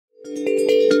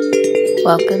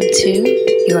Welcome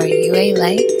to your UA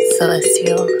Light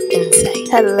Celestial Insight.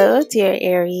 Hello, dear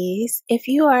Aries. If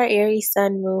you are Aries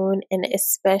Sun, Moon, and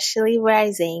especially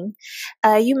Rising,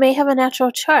 you may have a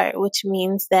natural chart, which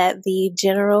means that the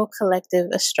general collective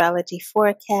astrology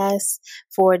forecast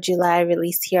for July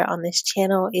released here on this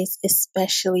channel is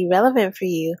especially relevant for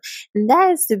you. And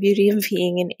that is the beauty of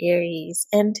being an Aries.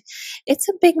 And it's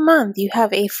a big month. You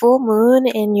have a full moon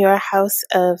in your house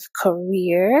of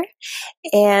career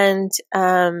and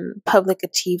public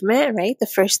achievement, right? The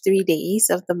first 3 days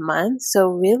of the month. So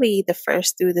really the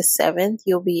 1st through the 7th,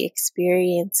 you'll be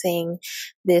experiencing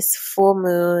this full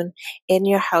moon in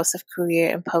your house of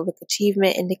career and public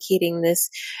achievement, indicating this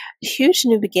huge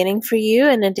new beginning for you,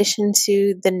 in addition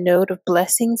to the node of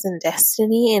blessings and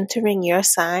destiny entering your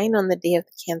sign on the day of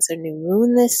the Cancer new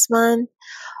moon this month.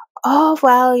 All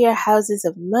while your houses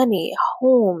of money,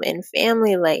 home, and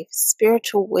family life,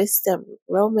 spiritual wisdom,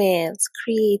 romance,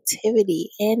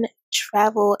 creativity, and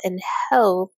travel and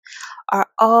health are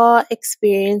all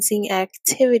experiencing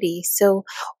activity. So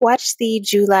watch the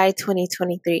July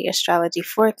 2023 astrology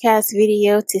forecast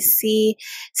video to see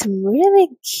some really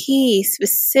key,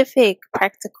 specific,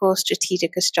 practical,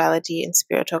 strategic astrology and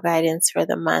spiritual guidance for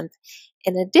the month.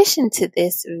 In addition to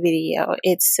this video,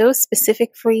 it's so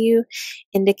specific for you,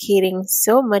 indicating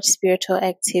so much spiritual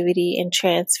activity and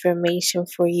transformation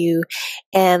for you.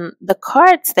 And the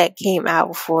cards that came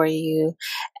out for you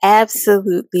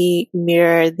absolutely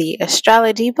mirror the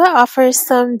astrology, but offer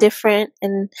some different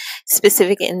and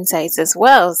specific insights as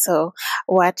well. So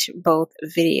watch both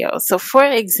videos. So for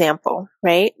example,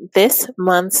 right, this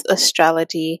month's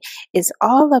astrology is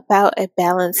all about a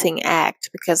balancing act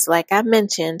because, like I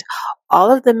mentioned, all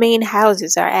of the main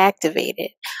houses are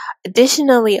activated.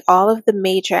 Additionally, all of the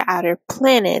major outer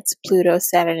planets, Pluto,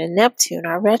 Saturn, and Neptune,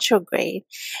 are retrograde.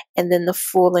 And then the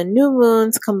full and new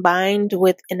moons combined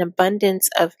with an abundance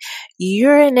of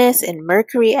Uranus and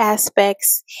Mercury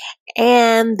aspects,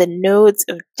 and the nodes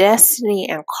of destiny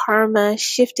and karma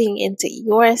shifting into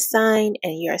your sign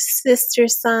and your sister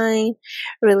sign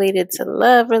related to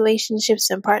love, relationships,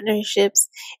 and partnerships.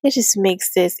 It just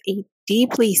makes this a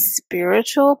deeply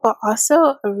spiritual, but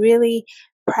also a really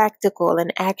practical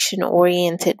and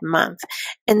action-oriented month.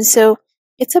 And so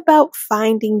it's about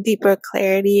finding deeper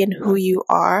clarity in who you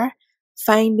are,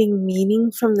 finding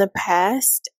meaning from the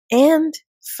past, and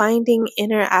finding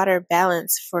inner-outer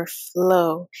balance for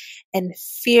flow and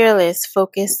fearless,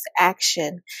 focused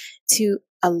action to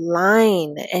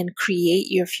align and create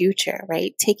your future,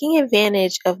 right? Taking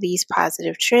advantage of these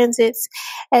positive transits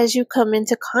as you come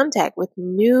into contact with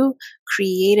new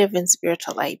creative and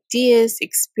spiritual ideas,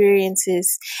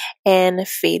 experiences, and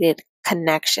fated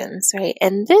connections, right?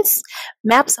 And this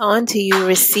maps onto you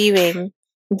receiving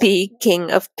the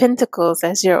King of Pentacles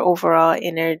as your overall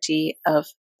energy of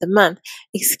the month.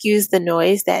 Excuse the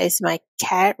noise, that is my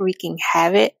cat wreaking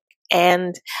havoc.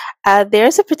 And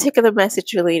there's a particular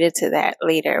message related to that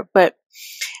later, but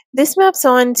this maps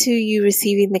on to you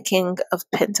receiving the King of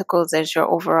Pentacles as your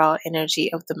overall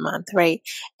energy of the month, right?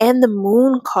 And the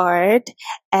Moon card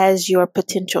as your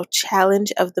potential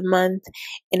challenge of the month,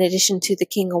 in addition to the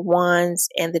King of Wands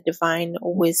and the Divine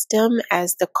Wisdom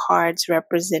as the cards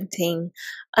representing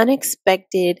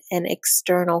unexpected and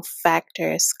external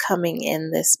factors coming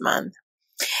in this month.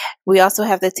 We also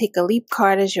have the Take a Leap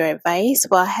card as your advice,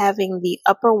 while having the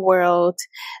Upper World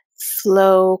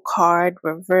Flow card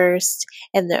reversed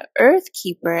and the Earth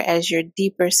Keeper as your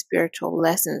deeper spiritual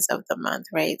lessons of the month,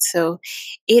 right? So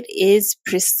it is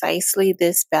precisely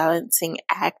this balancing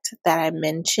act that I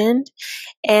mentioned.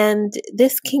 And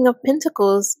this King of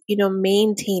Pentacles,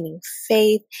 maintaining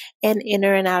faith and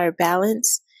inner and outer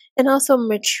balance, and also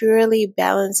maturely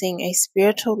balancing a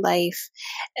spiritual life,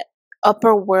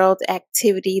 upper world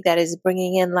activity that is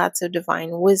bringing in lots of divine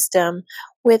wisdom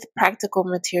with practical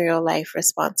material life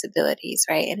responsibilities,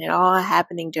 right? And it all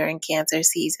happening during Cancer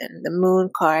season. The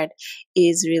Moon card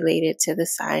is related to the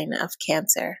sign of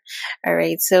Cancer. All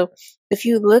right. So if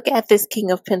you look at this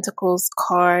King of Pentacles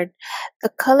card, the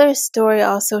color story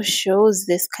also shows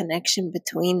this connection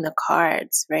between the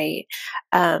cards, right?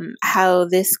 How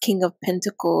this King of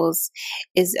Pentacles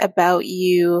is about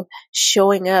you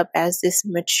showing up as this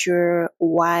mature,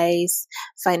 wise,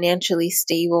 financially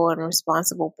stable, and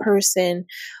responsible person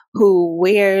who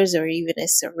wears or even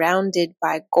is surrounded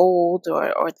by gold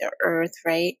or the earth,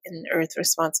 right? And earth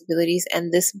responsibilities,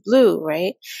 and this blue,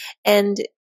 right? And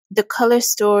the color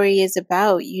story is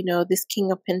about, this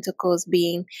King of Pentacles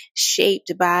being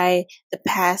shaped by the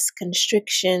past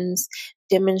constrictions,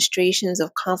 demonstrations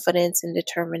of confidence and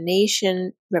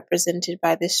determination, represented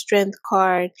by the Strength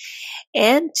card,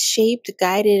 and shaped,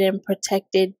 guided, and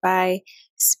protected by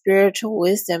spiritual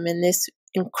wisdom in this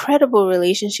incredible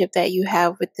relationship that you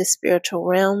have with the spiritual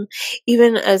realm,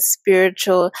 even a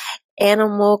spiritual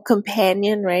animal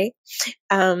companion, right?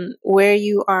 Where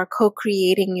you are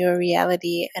co-creating your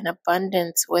reality and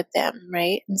abundance with them,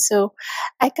 right? And so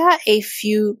I got a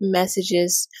few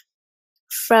messages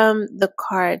from the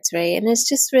cards, right? And it's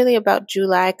just really about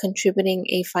July contributing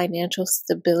a financial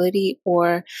stability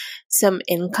or some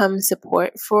income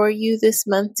support for you this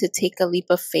month to take a leap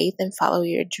of faith and follow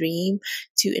your dream,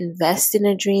 to invest in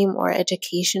a dream or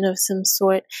education of some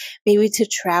sort, maybe to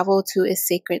travel to a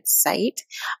sacred site.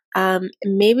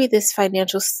 Maybe this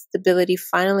financial stability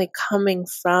finally coming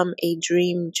from a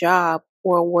dream job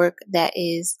or work that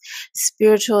is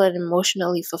spiritual and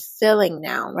emotionally fulfilling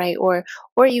now, right? Or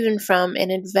even from an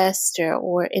investor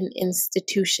or an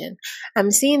institution.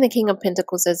 I'm seeing the King of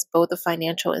Pentacles as both a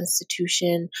financial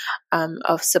institution,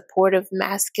 of supportive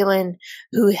masculine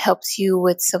who helps you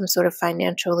with some sort of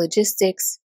financial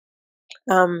logistics,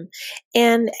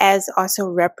 and as also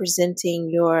representing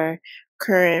your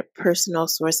current personal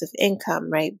source of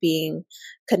income, right? Being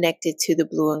connected to the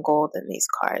blue and gold in these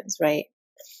cards, right?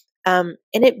 And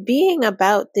it being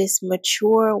about this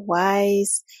mature,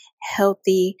 wise,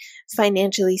 healthy,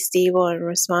 financially stable, and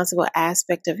responsible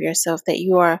aspect of yourself that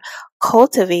you are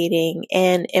cultivating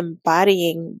and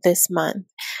embodying this month.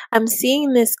 I'm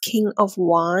seeing this King of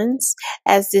Wands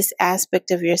as this aspect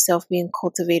of yourself being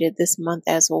cultivated this month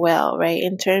as well, right?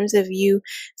 In terms of you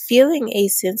feeling a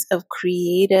sense of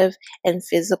creative and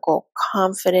physical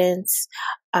confidence,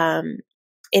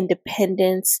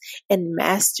 independence and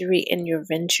mastery in your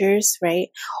ventures, right?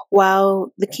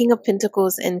 While the King of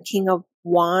Pentacles and King of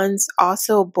Wands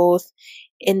also both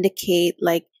indicate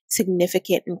like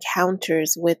significant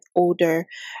encounters with older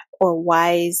or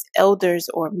wise elders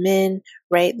or men,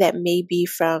 right? That may be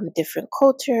from different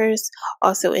cultures,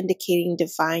 also indicating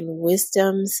divine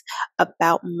wisdoms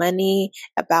about money,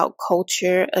 about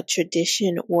culture, a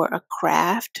tradition, or a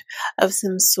craft of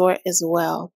some sort as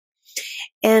well.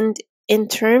 And in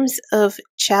terms of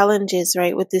challenges,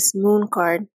 right, with this moon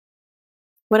card,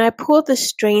 when I pulled the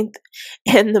strength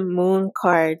and the moon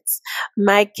cards,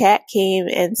 my cat came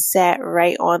and sat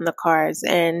right on the cards,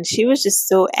 and she was just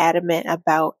so adamant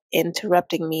about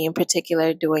interrupting me, in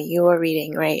particular doing your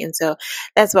reading, right? And so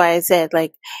that's why I said,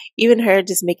 like, even her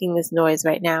just making this noise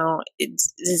right now,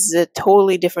 this is a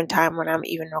totally different time when I'm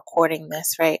even recording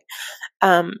this, right?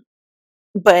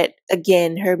 But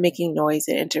again, her making noise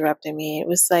and interrupting me, it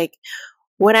was like,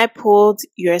 when I pulled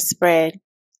your spread,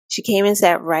 she came and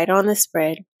sat right on the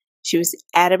spread. She was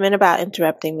adamant about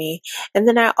interrupting me. And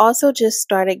then I also just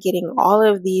started getting all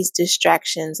of these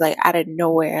distractions, like out of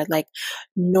nowhere, like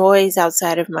noise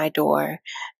outside of my door,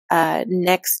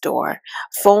 next door,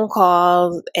 phone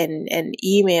calls and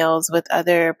emails with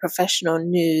other professional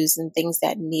news and things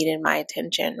that needed my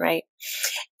attention, right?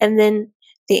 And then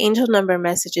the angel number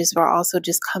messages were also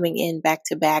just coming in back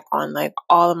to back on like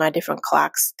all of my different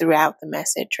clocks throughout the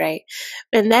message, right?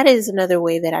 And that is another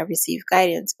way that I receive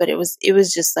guidance, but it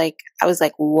was just like, I was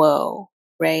like, whoa,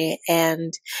 right?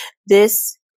 And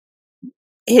this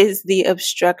is the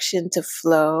obstruction to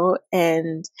flow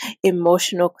and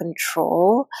emotional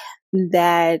control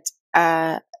that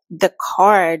the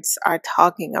cards are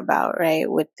talking about, right?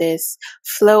 With this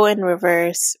flow in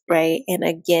reverse, right? And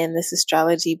again, this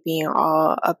astrology being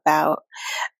all about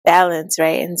balance,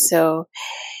 right? And so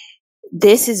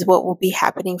this is what will be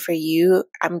happening for you.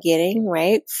 I'm getting,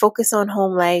 right? Focus on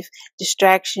home life,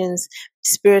 distractions,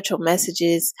 spiritual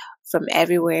messages from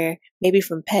everywhere, maybe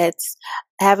from pets,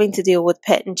 having to deal with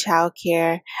pet and child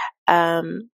care,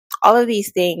 all of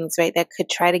these things, right, that could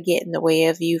try to get in the way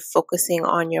of you focusing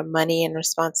on your money and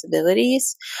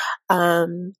responsibilities.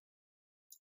 And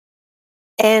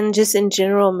just in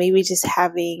general, maybe just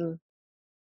having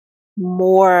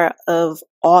more of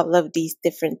all of these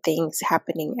different things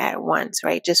happening at once,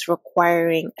 right? Just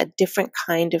requiring a different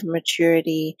kind of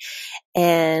maturity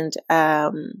and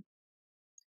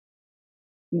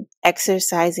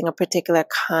exercising a particular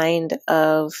kind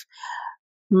of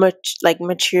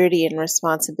maturity and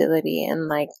responsibility and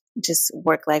like just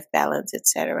work-life balance,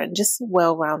 etc., and just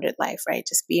well-rounded life, right?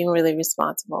 Just being really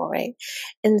responsible, right?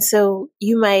 And so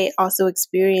you might also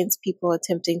experience people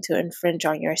attempting to infringe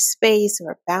on your space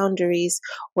or boundaries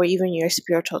or even your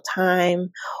spiritual time,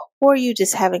 or you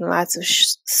just having lots of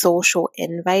social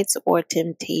invites or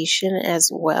temptation as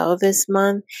well this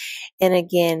month. And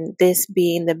again, this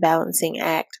being the balancing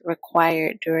act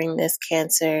required during this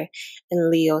Cancer and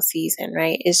Leo season,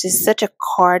 right? It's just such a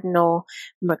cardinal,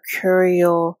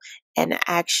 mercurial, and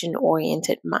action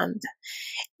oriented month.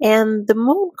 And the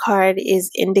moon card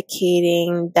is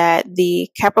indicating that the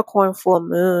Capricorn full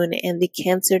moon and the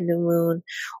Cancer new moon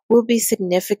will be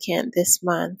significant this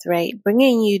month, right?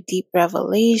 Bringing you deep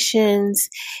revelations,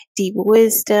 deep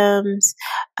wisdoms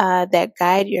that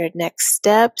guide your next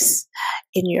steps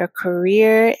in your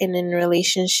career and in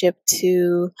relationship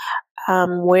to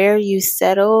where you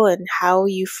settle and how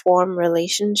you form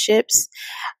relationships.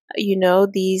 You know,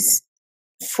 these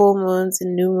full moons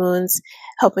and new moons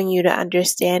helping you to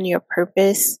understand your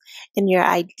purpose and your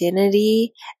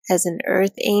identity as an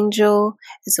earth angel,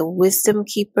 as a wisdom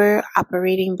keeper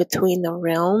operating between the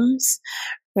realms,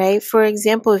 right? For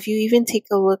example, if you even take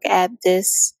a look at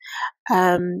this,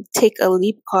 take a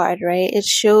leap card, right? It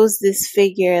shows this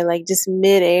figure like just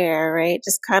midair, right?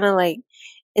 Just kind of like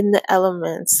in the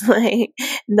elements, like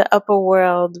in the upper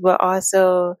world, but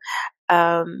also,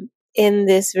 in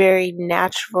this very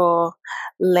natural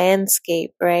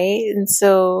landscape, right? And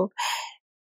so,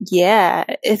 yeah,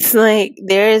 it's like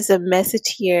there is a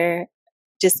message here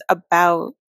just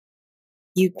about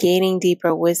you gaining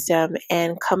deeper wisdom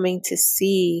and coming to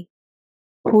see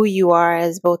who you are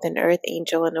as both an earth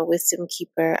angel and a wisdom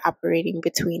keeper operating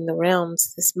between the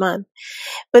realms this month.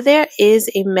 But there is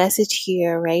a message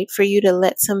here, right, for you to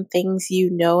let some things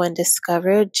you know and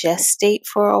discover gestate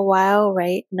for a while,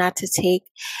 right? Not to take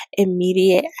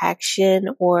immediate action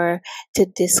or to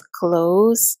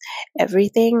disclose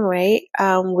everything, right?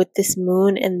 With this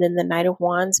moon and then the Knight of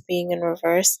Wands being in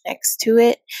reverse next to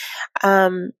it.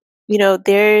 You know,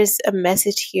 there's a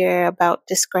message here about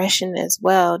discretion as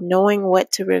well, knowing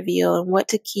what to reveal and what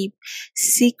to keep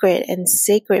secret and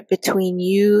sacred between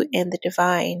you and the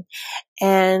divine.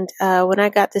 And when I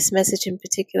got this message in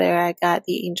particular, I got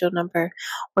the angel number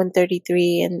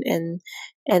 133,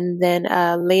 and then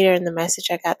later in the message,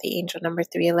 I got the angel number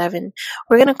 311.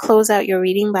 We're going to close out your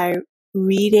reading by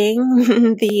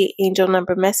reading the angel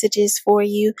number messages for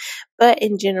you, but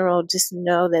in general, just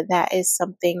know that that is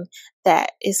something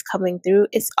that is coming through.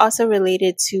 It's also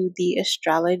related to the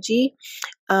astrology.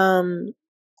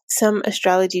 Some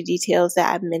astrology details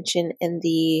that I mentioned in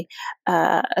the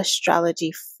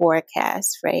astrology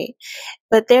forecast, right?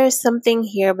 But there's something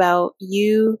here about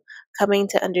you coming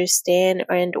to understand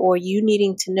or you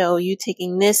needing to know, you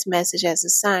taking this message as a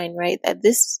sign, right? That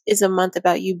this is a month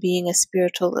about you being a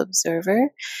spiritual observer,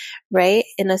 right?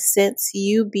 In a sense,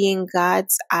 you being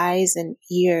God's eyes and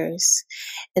ears.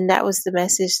 And that was the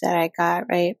message that I got,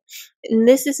 right? And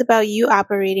this is about you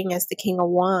operating as the King of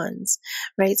Wands,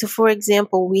 right? So for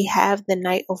example, we have the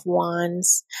Knight of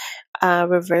Wands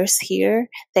reverse here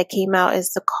that came out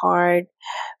as the card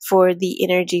for the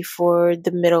energy for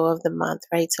the middle of the month,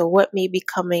 right? So what may be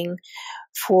coming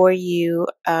for you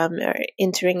or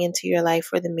entering into your life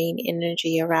for the main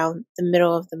energy around the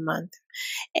middle of the month.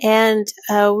 And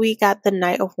we got the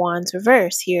Knight of Wands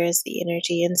reverse here as the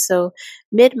energy. And so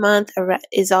mid-month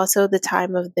is also the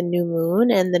time of the new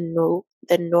moon and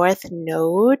the north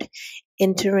node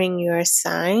entering your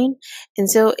sign. And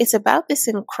so it's about this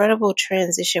incredible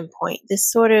transition point,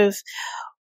 this sort of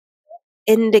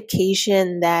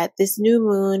indication that this new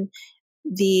moon,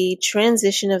 the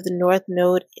transition of the north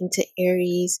node into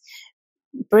Aries,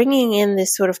 bringing in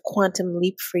this sort of quantum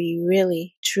leap for you,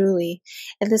 really, truly.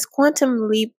 And this quantum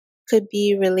leap could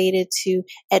be related to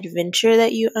adventure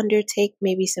that you undertake,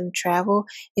 maybe some travel.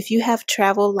 If you have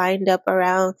travel lined up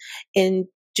around in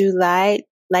July,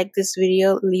 like this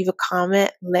video, leave a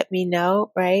comment, let me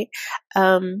know, right?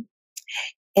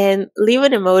 And leave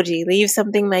an emoji, leave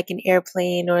something like an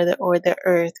airplane or the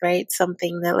earth, right?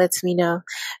 Something that lets me know.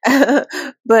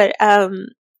 But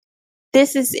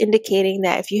this is indicating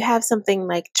that if you have something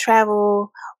like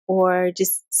travel or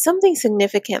just something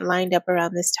significant lined up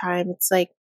around this time, it's like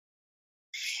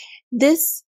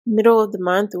this middle of the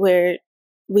month where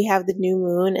we have the new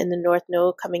moon and the north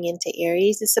node coming into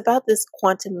Aries. It's about this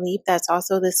quantum leap that's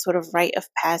also this sort of rite of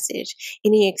passage.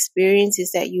 Any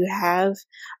experiences that you have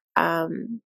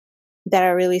that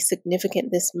are really significant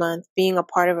this month being a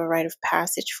part of a rite of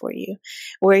passage for you,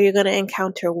 where you're going to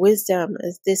encounter wisdom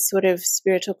as this sort of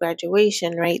spiritual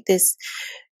graduation, right?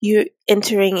 You're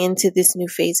entering into this new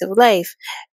phase of life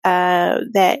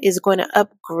that is going to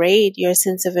upgrade your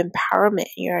sense of empowerment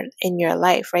in your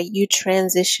life, right? You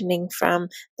transitioning from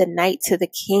the knight to the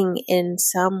king in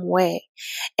some way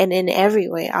and in every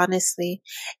way, honestly.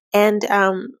 And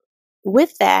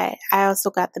with that, I also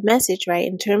got the message, right?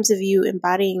 In terms of you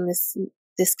embodying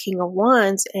this King of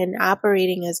Wands and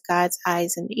operating as God's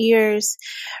eyes and ears,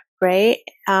 right?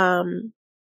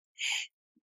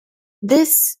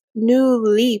 This new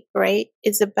leap, right,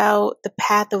 is about the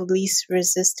path of least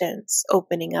resistance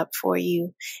opening up for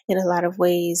you in a lot of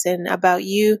ways, and about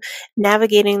you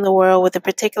navigating the world with a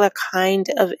particular kind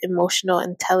of emotional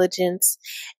intelligence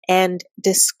and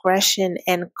discretion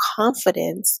and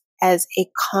confidence as a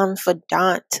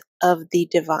confidant of the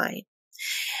divine,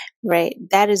 right?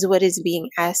 That is what is being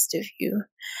asked of you.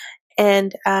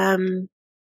 And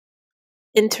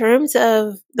in terms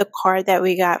of the card that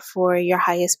we got for your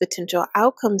highest potential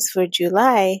outcomes for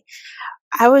July,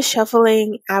 I was just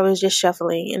shuffling,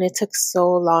 and it took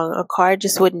so long. A card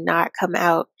just would not come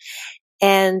out.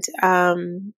 And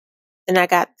I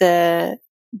got the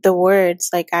words,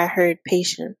 like I heard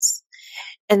patience.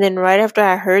 And then right after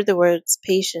I heard the words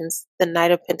patience, the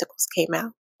Knight of Pentacles came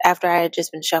out after I had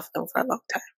just been shuffling for a long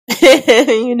time.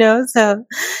 So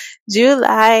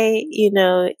July,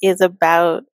 is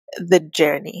about the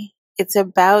journey. It's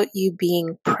about you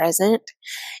being present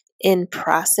in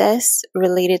process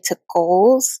related to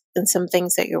goals and some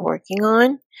things that you're working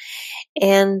on,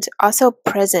 and also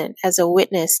present as a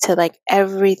witness to like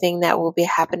everything that will be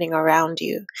happening around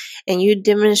you, and you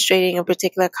demonstrating a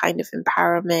particular kind of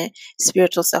empowerment,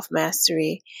 spiritual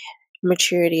self-mastery,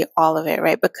 maturity, all of it,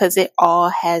 right? Because it all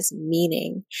has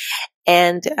meaning.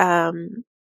 And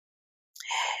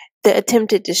the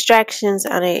attempted distractions,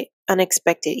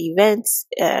 unexpected events,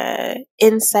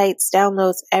 insights,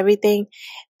 downloads, everything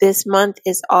this month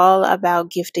is all about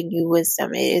gifting you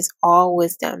wisdom. It is all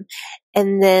wisdom.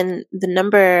 And then the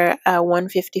number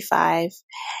 155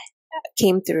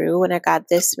 came through when I got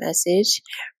this message,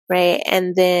 right?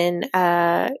 And then,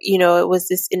 it was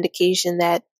this indication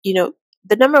that,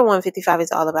 the number 155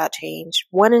 is all about change.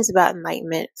 1 is about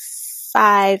enlightenment.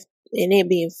 5, and it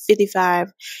being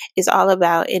 55, is all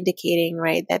about indicating,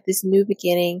 right, that this new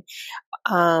beginning,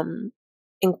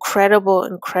 incredible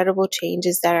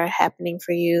changes that are happening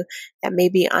for you that may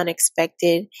be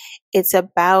unexpected. It's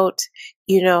about,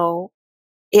 it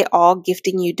all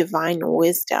gifting you divine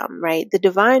wisdom, right? The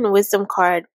divine wisdom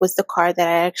card was the card that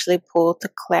I actually pulled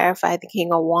to clarify the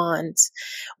King of Wands.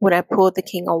 When I pulled the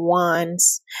King of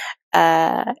Wands,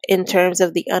 in terms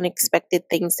of the unexpected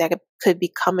things that could be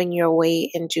coming your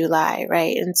way in July,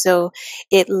 right? And so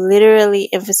it literally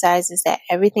emphasizes that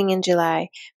everything in July,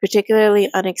 particularly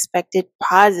unexpected,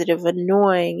 positive,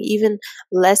 annoying, even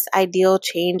less ideal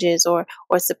changes or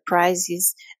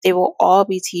surprises, they will all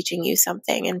be teaching you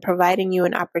something and providing you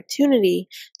an opportunity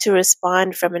to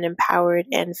respond from an empowered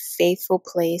and faithful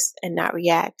place and not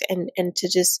react, and to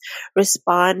just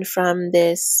respond from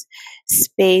this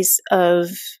space of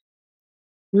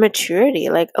maturity,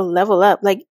 like a level up.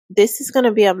 Like this is going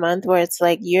to be a month where it's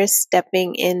like you're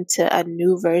stepping into a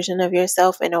new version of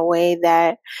yourself in a way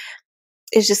that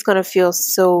is just going to feel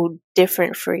so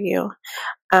different for you.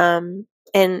 And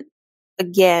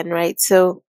again, right,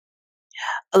 so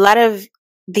a lot of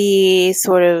the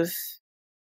sort of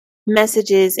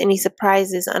messages, any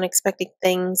surprises, unexpected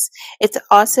things, it's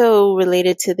also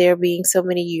related to there being so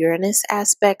many Uranus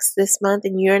aspects this month.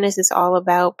 And Uranus is all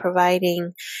about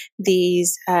providing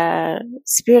these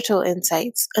spiritual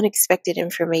insights, unexpected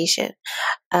information,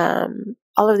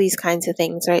 all of these kinds of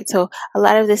things, right? So a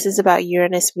lot of this is about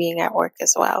Uranus being at work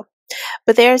as well.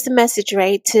 But there's the message,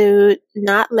 right, to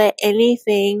not let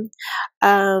anything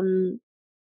like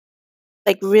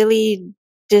really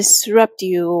disrupt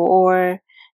you or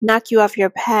knock you off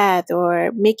your path or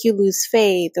make you lose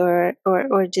faith or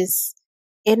just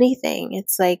anything.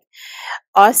 It's like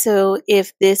also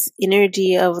if this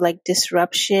energy of like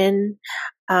disruption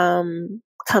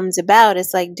comes about,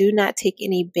 it's like do not take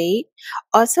any bait.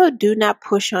 Also, do not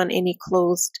push on any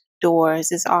closed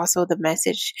doors is also the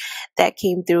message that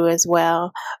came through as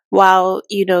well, while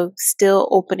still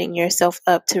opening yourself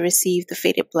up to receive the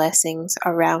fated blessings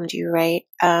around you, right?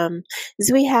 As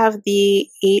we have the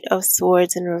 8 of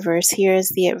Swords in reverse here as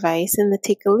the advice, and the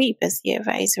take a leap as the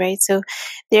advice, right? So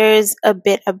there's a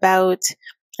bit about,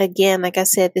 again, like I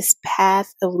said, this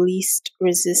path of least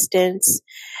resistance.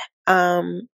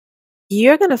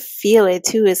 You're going to feel it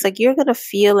too. It's like you're going to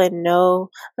feel and know,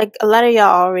 like a lot of y'all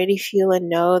already feel and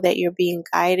know that you're being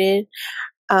guided.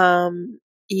 There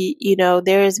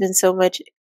has been so much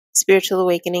spiritual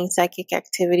awakening, psychic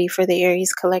activity for the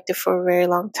Aries collective for a very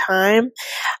long time.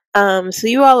 So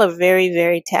you all are very,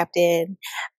 very tapped in,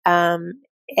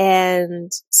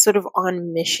 and sort of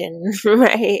on mission,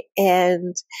 right?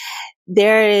 And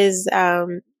there is,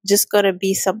 just going to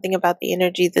be something about the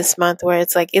energy this month where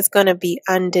it's like it's going to be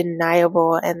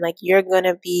undeniable, and like you're going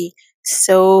to be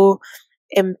so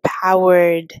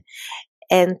empowered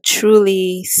and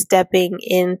truly stepping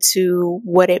into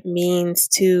what it means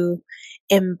to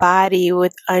embody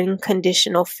with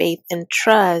unconditional faith and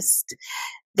trust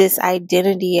this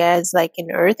identity as like an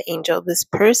earth angel, this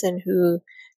person who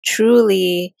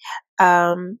truly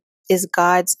is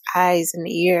God's eyes and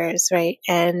ears, right?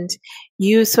 And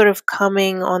you sort of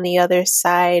coming on the other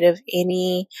side of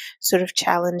any sort of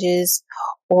challenges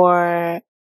or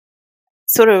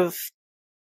sort of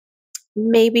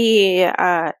maybe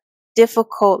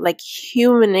difficult like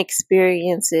human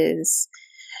experiences,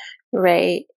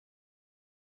 right?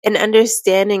 And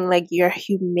understanding like your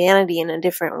humanity in a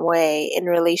different way in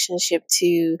relationship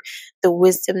to the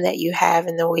wisdom that you have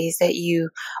and the ways that you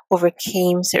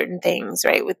overcame certain things,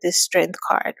 right? With this strength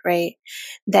card, right?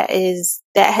 That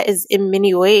has in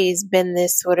many ways been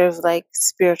this sort of like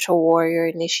spiritual warrior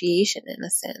initiation in a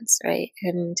sense, right?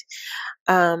 And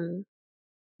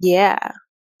yeah.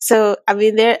 So I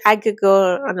mean I could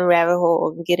go on a rabbit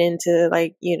hole and get into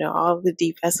like, all the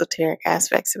deep esoteric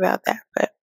aspects about that,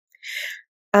 but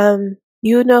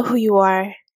you know who you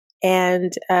are.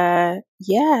 And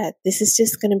yeah, this is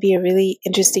just going to be a really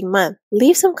interesting month.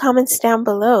 Leave some comments down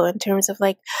below in terms of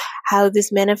like how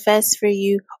this manifests for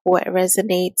you, what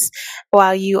resonates,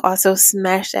 while you also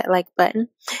smash that like button.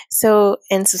 So,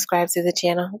 and subscribe to the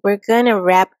channel. We're going to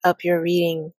wrap up your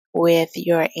reading with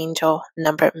your angel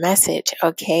number message,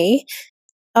 okay?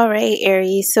 All right,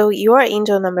 Aries. So your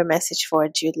angel number message for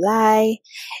July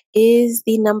is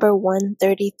the number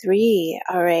 133.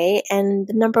 All right. And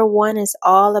the number 1 is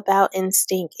all about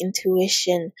instinct,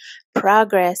 intuition,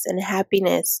 progress and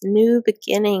happiness, new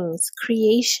beginnings,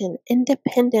 creation,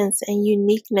 independence and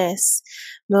uniqueness,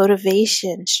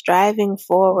 motivation, striving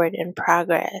forward and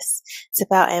progress. It's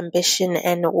about ambition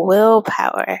and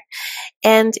willpower.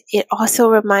 And it also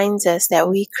reminds us that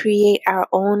we create our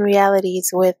own realities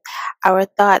with our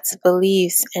thoughts,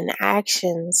 beliefs, and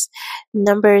actions.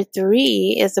 Number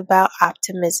 3 is about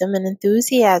optimism and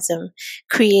enthusiasm,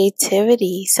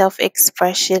 creativity,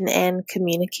 self-expression and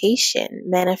communication,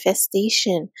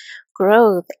 manifestation,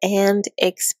 growth, and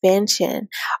expansion.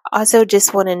 Also,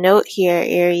 just want to note here,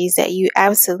 Aries, that you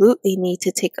absolutely need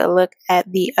to take a look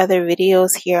at the other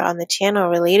videos here on the channel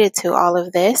related to all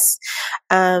of this.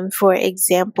 For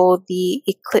example, the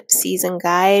eclipse season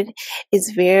guide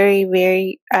is very,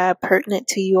 very pertinent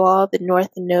to you all. The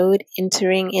North Node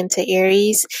entering into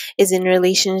Aries is in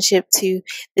relationship to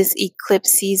this eclipse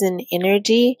season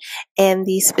energy and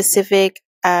the specific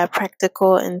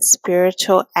practical and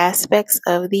spiritual aspects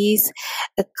of these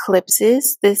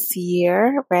eclipses this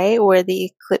year, right? Where the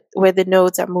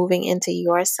nodes are moving into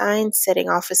your sign, setting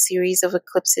off a series of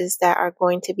eclipses that are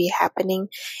going to be happening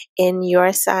in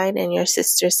your sign and your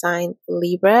sister sign,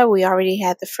 Libra. We already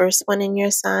had the first one in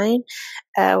your sign.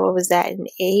 What was that, in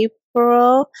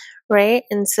April, right?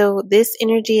 And so this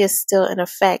energy is still in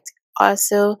effect.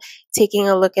 Also, taking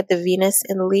a look at the Venus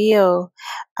and Leo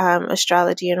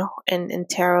astrology and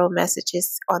tarot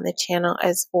messages on the channel,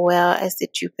 as well as the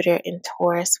Jupiter and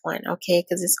Taurus one, okay?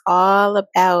 Because it's all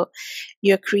about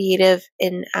your creative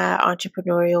and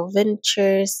entrepreneurial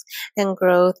ventures and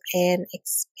growth and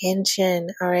expansion,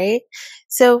 all right?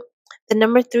 So the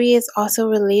number 3 is also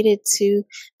related to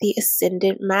the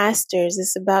Ascendant Masters.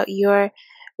 It's about your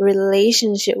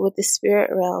relationship with the spirit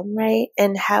realm, right?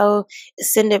 And how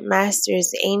Ascendant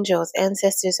Masters, angels,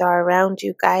 ancestors are around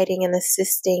you, guiding and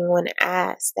assisting when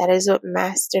asked. That is what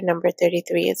Master number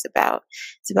 33 is about.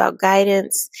 It's about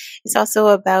guidance. It's also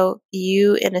about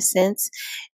you, in a sense,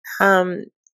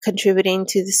 contributing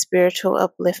to the spiritual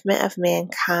upliftment of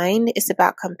mankind. It's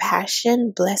about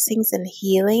compassion, blessings, and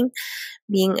healing,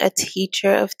 being a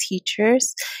teacher of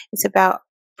teachers. It's about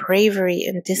bravery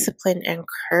and discipline and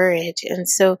courage. And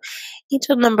so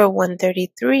angel number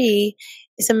 133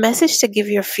 is a message to give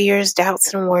your fears,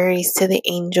 doubts, and worries to the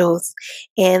angels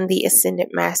and the Ascendant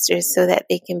Masters so that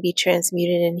they can be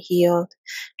transmuted and healed.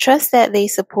 Trust that they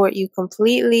support you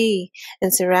completely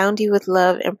and surround you with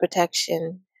love and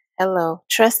protection. Hello.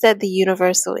 Trust that the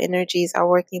universal energies are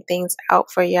working things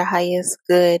out for your highest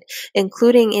good,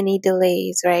 including any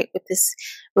delays, right? With this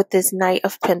with this Knight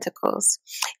of Pentacles.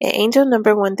 And angel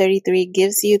number 133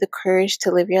 gives you the courage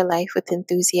to live your life with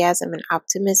enthusiasm and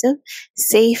optimism,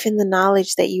 safe in the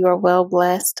knowledge that you are well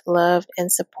blessed, loved,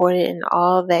 and supported in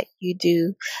all that you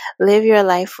do. Live your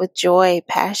life with joy,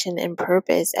 passion, and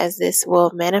purpose, as this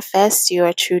will manifest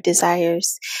your true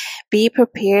desires. Be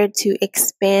prepared to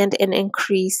expand and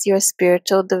increase your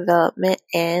spiritual development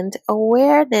and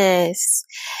awareness.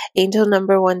 Angel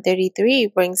number 133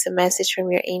 brings a message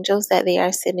from your angels that they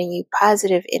are sending you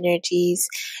positive energies,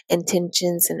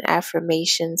 intentions, and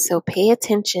affirmations. So pay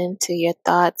attention to your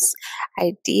thoughts,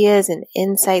 ideas, and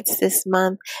insights this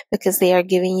month, because they are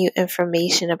giving you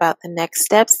information about the next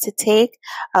steps to take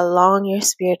along your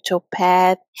spiritual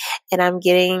path. And I'm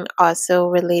getting also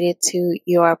related to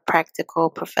your practical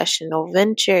professional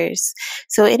ventures.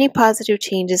 So any positive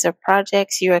changes or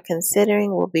projects you are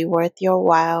considering will be worth your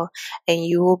while, and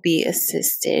you will be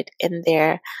assisted in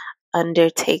their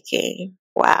undertaking.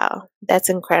 Wow, that's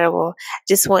incredible.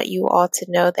 Just want you all to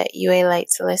know that UA Light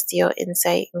Celestial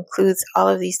Insight includes all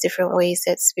of these different ways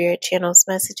that Spirit channels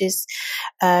messages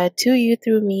to you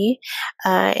through me,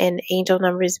 and angel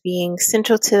numbers being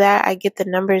central to that. I get the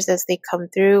numbers as they come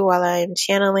through while I am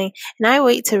channeling, and I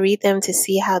wait to read them to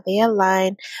see how they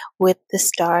align with the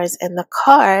stars and the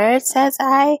cards as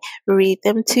I read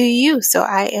them to you. So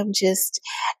I am just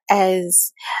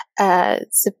as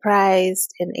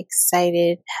surprised and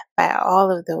excited by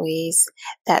all of the ways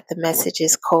that the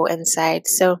messages coincide.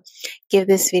 So give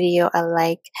this video a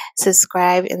like,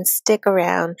 subscribe, and stick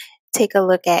around. Take a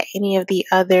look at any of the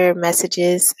other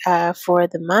messages for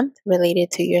the month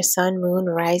related to your sun, moon,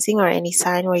 rising, or any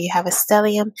sign where you have a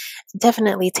stellium.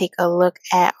 Definitely take a look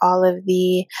at all of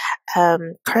the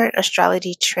current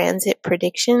astrology transit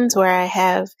predictions, where I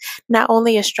have not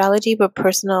only astrology but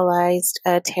personalized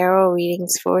tarot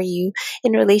readings for you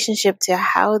in relationship to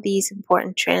how these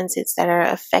important transits that are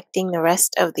affecting the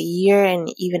rest of the year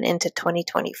and even into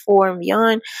 2024 and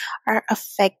beyond are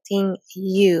affecting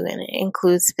you, and it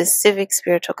includes specific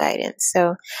spiritual guidance.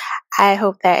 So I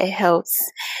hope that it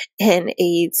helps and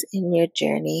aids in your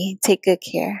journey. Take good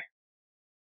care.